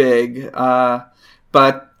one big, but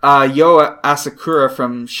Yo Asakura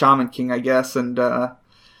from Shaman King, I guess, and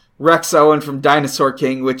Rex Owen from Dinosaur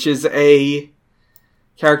King, which is a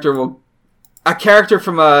character from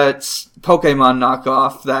a Pokemon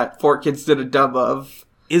knockoff that 4Kids did a dub of.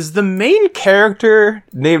 Is the main character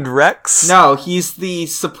named Rex? No, he's the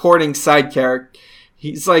supporting side character.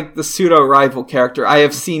 He's like the pseudo-rival character. I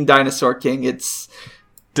have seen Dinosaur King. It's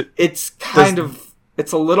a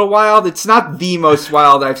little wild. It's not the most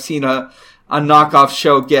wild I've seen a knockoff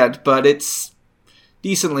show get, but it's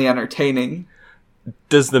decently entertaining.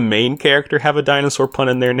 Does the main character have a dinosaur pun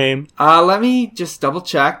in their name? Let me just double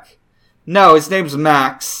check. No, his name's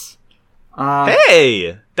Max.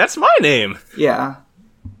 Hey! That's my name! Yeah.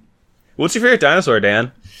 What's your favorite dinosaur,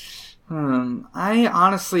 Dan? I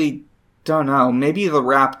honestly don't know. Maybe the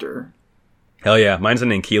raptor. Hell yeah, mine's an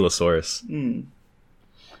Ankylosaurus.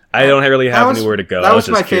 I don't really have anywhere to go. That was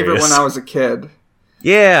just my favorite curious. when I was a kid.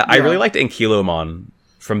 Yeah, I really liked Ankylomon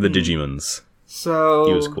from the Digimons. So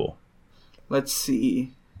He was cool. Let's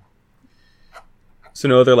see. So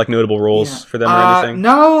no other, like, notable roles for them or anything?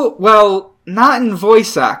 No, well, not in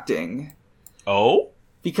voice acting. Oh?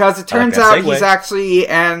 Because it turns that out segue. he's actually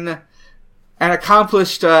an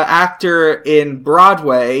accomplished actor in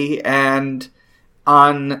Broadway and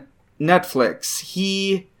on Netflix.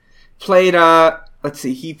 He played Fiero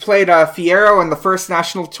in the first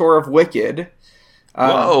national tour of Wicked.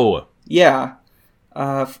 Whoa! Yeah.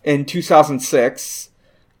 In 2006.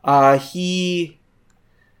 He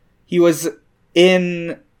played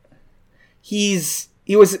the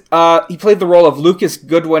role of Lucas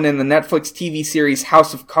Goodwin in the Netflix TV series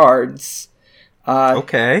House of Cards.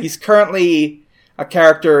 Okay. He's currently a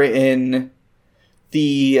character in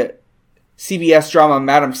the CBS drama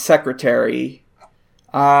Madam Secretary.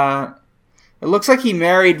 It looks like he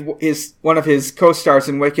married one of his co-stars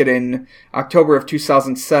in Wicked in October of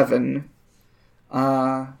 2007.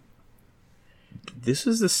 This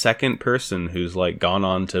is the second person who's, like, gone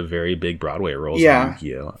on to very big Broadway roles Yeah. in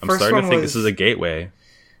Yu-Gi-Oh! I'm First starting to one think was- this is a gateway.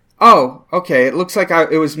 Oh, okay. It looks like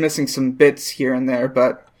it was missing some bits here and there,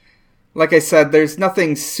 but like I said, there's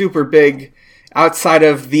nothing super big outside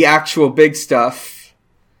of the actual big stuff.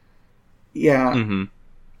 Yeah. Mm-hmm.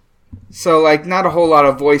 So, like, not a whole lot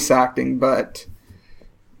of voice acting, but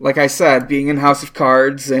like I said, being in House of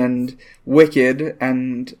Cards and Wicked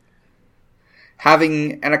and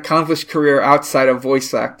having an accomplished career outside of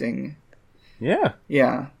voice acting. Yeah.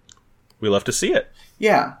 Yeah. We love to see it.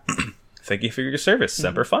 Yeah. Thank you for your service.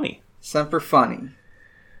 Semper funny. Semper funny.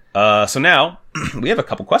 So now, we have a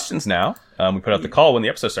couple questions now. We put out the call when the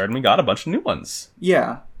episode started, and we got a bunch of new ones.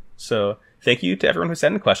 Yeah. So thank you to everyone who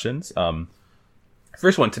sent in questions.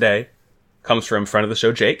 First one today comes from friend of the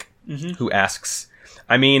show, Jake, who asks,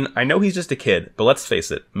 I mean, I know he's just a kid, but let's face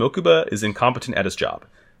it, Mokuba is incompetent at his job.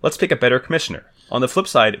 Let's pick a better commissioner. On the flip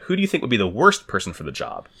side, who do you think would be the worst person for the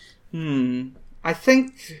job? I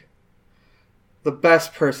think the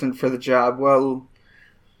best person for the job, well,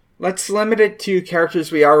 Let's limit it to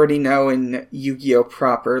characters we already know in Yu-Gi-Oh!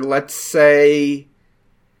 Proper. Let's say...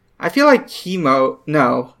 I feel like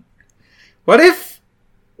No. What if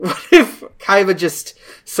Kaiba just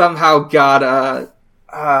somehow got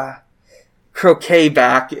Croquet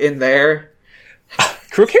back in there?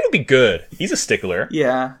 Croquet would be good. He's a stickler.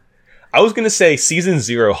 Yeah. I was going to say Season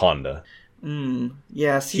 0 Honda.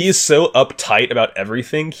 Yes. He is so uptight about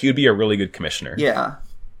everything, he would be a really good commissioner. Yeah.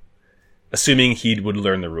 Assuming he would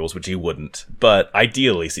learn the rules, which he wouldn't. But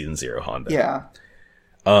ideally, Season 0 Honda. Yeah.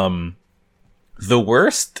 The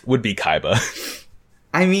worst would be Kaiba.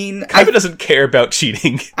 I mean... Kaiba doesn't care about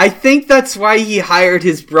cheating. I think that's why he hired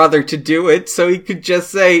his brother to do it, so he could just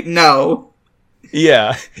say no.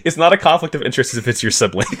 Yeah. It's not a conflict of interest if it's your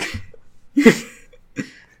sibling.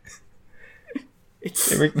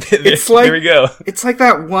 There we go. It's like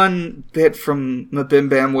that one bit from Mabim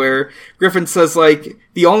Bam where Griffin says, like,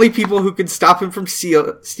 the only people who can stop him from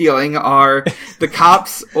stealing are the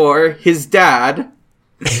cops or his dad.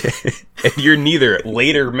 And you're neither.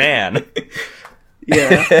 Later, man.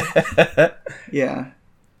 Yeah. Yeah.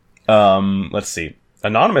 Let's see.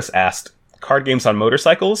 Anonymous asked, card games on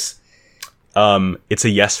motorcycles? It's a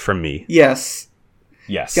yes from me. Yes.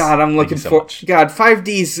 Yes. God, I'm looking for... Much. God,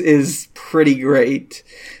 5Ds is pretty great.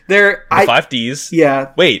 5Ds?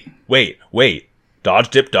 Yeah. Wait. Dodge,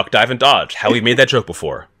 dip, duck, dive, and dodge. How we made that joke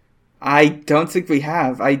before? I don't think we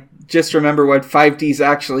have. I just remember what 5Ds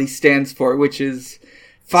actually stands for, which is...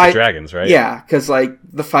 dragons, right? Yeah, because, like,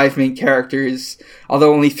 the 5 main characters,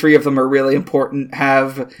 although only 3 of them are really important,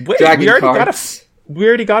 have dragon cards. We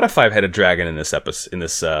already got a 5-headed dragon in this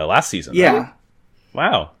last season. Yeah. Right?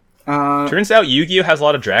 Wow. Turns out Yu-Gi-Oh! Has a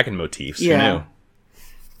lot of dragon motifs. Yeah. Who knew?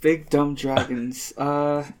 Big dumb dragons.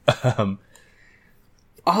 I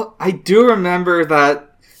do remember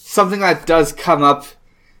that something that does come up,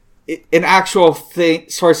 an actual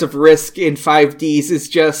source of risk in 5Ds is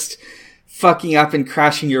just fucking up and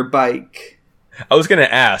crashing your bike. I was going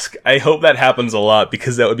to ask. I hope that happens a lot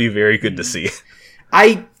because that would be very good to see.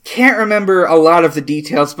 I can't remember a lot of the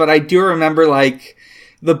details, but I do remember, like,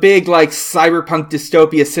 the big, like, cyberpunk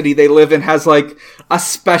dystopia city they live in has, like, a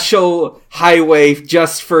special highway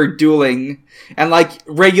just for dueling. And, like,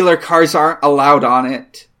 regular cars aren't allowed on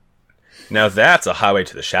it. Now that's a highway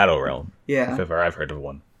to the Shadow Realm. Yeah. If ever I've heard of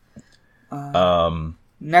one.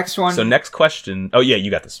 Next one. So next question. Oh, yeah, you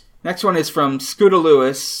got this. Next one is from Scooter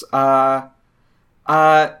Lewis.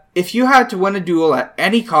 If you had to win a duel at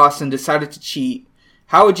any cost and decided to cheat,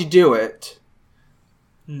 how would you do it?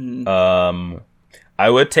 I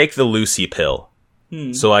would take the Lucy pill.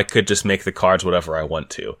 So I could just make the cards whatever I want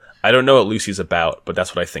to. I don't know what Lucy's about, but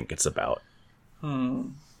that's what I think it's about. I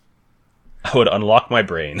would unlock my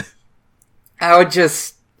brain. I would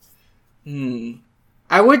just...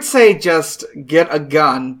 I would say just get a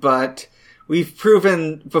gun, but we've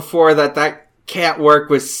proven before that can't work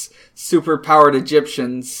with super-powered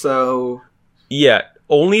Egyptians, so... Yeah,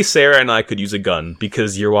 only Sarah and I could use a gun,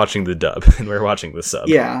 because you're watching the dub, and we're watching the sub.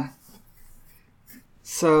 Yeah.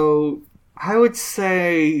 So, I would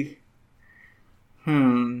say...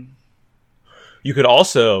 You could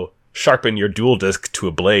also sharpen your dual disc to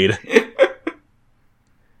a blade.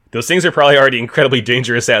 Those things are probably already incredibly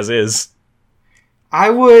dangerous as is. I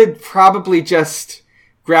would probably just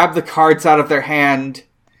grab the cards out of their hand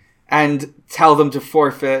and tell them to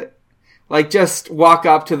forfeit. Like, just walk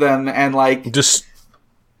up to them and, like... Just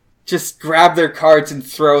grab their cards and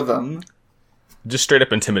throw them. Just straight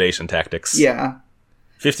up intimidation tactics. Yeah.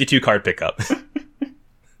 52 card pickup.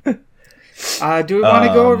 Do we want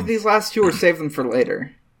to go over these last two or save them for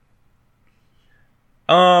later?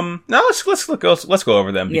 No, let's go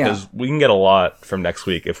over them because we can get a lot from next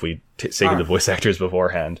week if we say the voice actors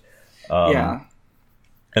beforehand. Yeah.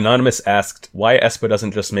 Anonymous asked why Espa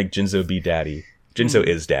doesn't just make Jinzo be daddy. Jinzo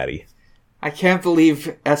is daddy. I can't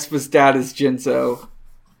believe Espa's dad is Jinzo.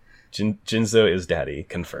 Jinzo is daddy,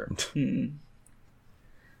 confirmed.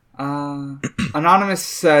 Anonymous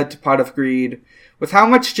said to Pot of Greed, with how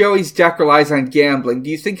much Joey's deck relies on gambling, do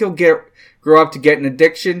you think he'll grow up to get an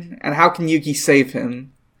addiction? And how can Yugi save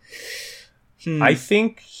him? I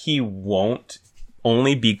think he won't,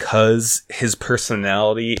 only because his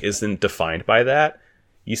personality isn't defined by that.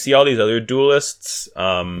 You see all these other duelists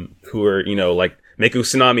who are, like, Meku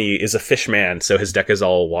Tsunami is a fish man, so his deck is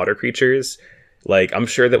all water creatures. Like, I'm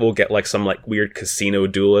sure that we'll get, like, some, like, weird casino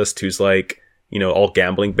duelist who's, like, all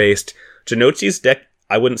gambling-based. Jinochi's deck,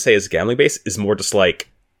 I wouldn't say is gambling-based, is more just, like,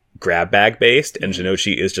 grab bag-based, and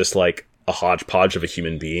Jinochi is just, like, a hodgepodge of a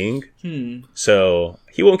human being. So,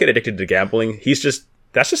 he won't get addicted to gambling.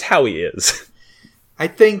 That's just how he is. I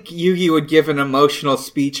think Yugi would give an emotional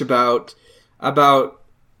speech about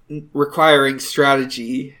requiring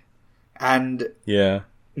strategy and Yeah.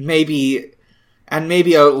 maybe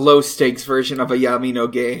a low stakes version of a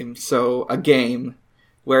Yamino game. So a game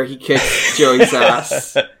where he kicks Joey's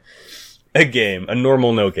ass. A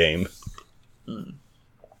normal no game.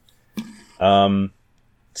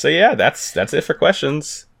 So yeah, that's it for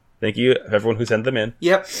questions. Thank you everyone who sent them in.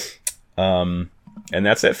 Yep. And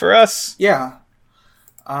that's it for us. Yeah.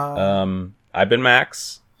 I've been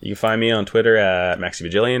Max. You can find me on Twitter at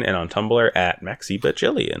MaxyBajillion and on Tumblr at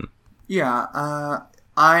MaxyBajillion. Yeah.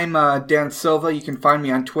 I'm Dan Silva. You can find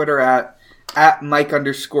me on Twitter at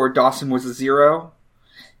Mike_Dawson was a 0.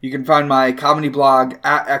 You can find my comedy blog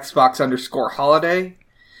at Xbox_holiday,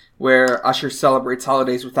 where Usher celebrates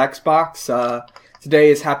holidays with Xbox. Today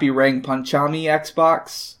is Happy Rang Panchami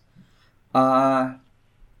Xbox. I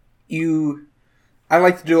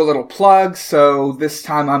like to do a little plug, so this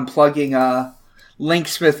time I'm plugging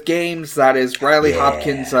Linksmith Games. That is Riley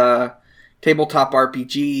Hopkins' tabletop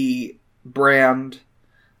RPG brand.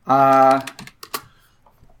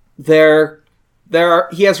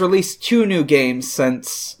 He has released 2 new games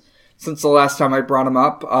since the last time I brought him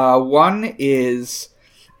up. One is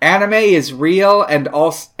Anime is Real and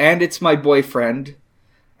It's My Boyfriend.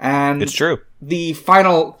 And It's true. The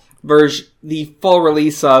final version, the full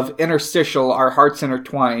release of Interstitial, Our Hearts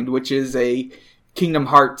Intertwined, which is a Kingdom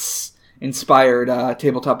Hearts inspired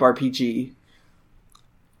tabletop RPG.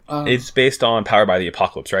 It's based on Powered by the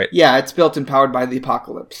Apocalypse, right? Yeah, it's built and powered by the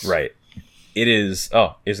Apocalypse. Right. It is.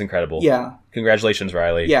 It's incredible. Yeah. Congratulations,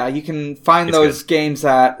 Riley. Yeah, you can find It's those good. games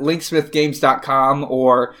at linksmithgames.com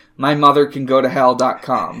or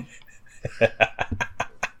mymothercangotohell.com.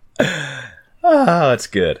 Oh, that's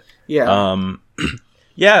good. Yeah.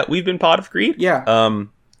 Yeah, we've been Pot of Greed. Yeah.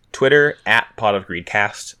 Twitter at Pot of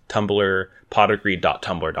Greedcast, Tumblr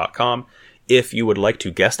potofgreed.tumblr.com. If you would like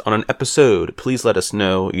to guest on an episode, please let us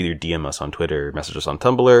know. Either DM us on Twitter, message us on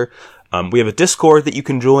Tumblr. We have a Discord that you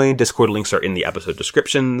can join. Discord links are in the episode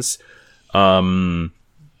descriptions.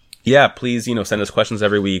 Yeah, please, send us questions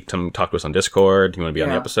every week. Talk to us on Discord. You want to be on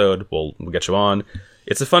the episode? We'll get you on.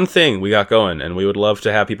 It's a fun thing we got going, and we would love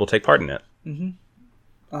to have people take part in it. Mm-hmm.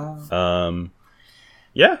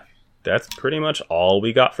 Yeah, that's pretty much all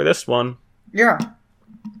we got for this one. Yeah.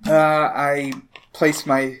 I place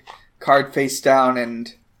my card face down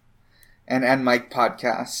and end my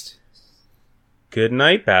podcast. Good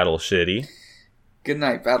night, Battle Shitty. Good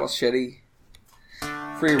night, Battle Shitty.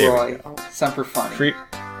 Free There we Roy. Semper Funny.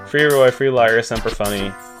 Free Roy, free Lyra, Semper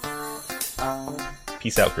Funny.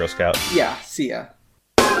 Peace out, Girl Scout. Yeah, see ya.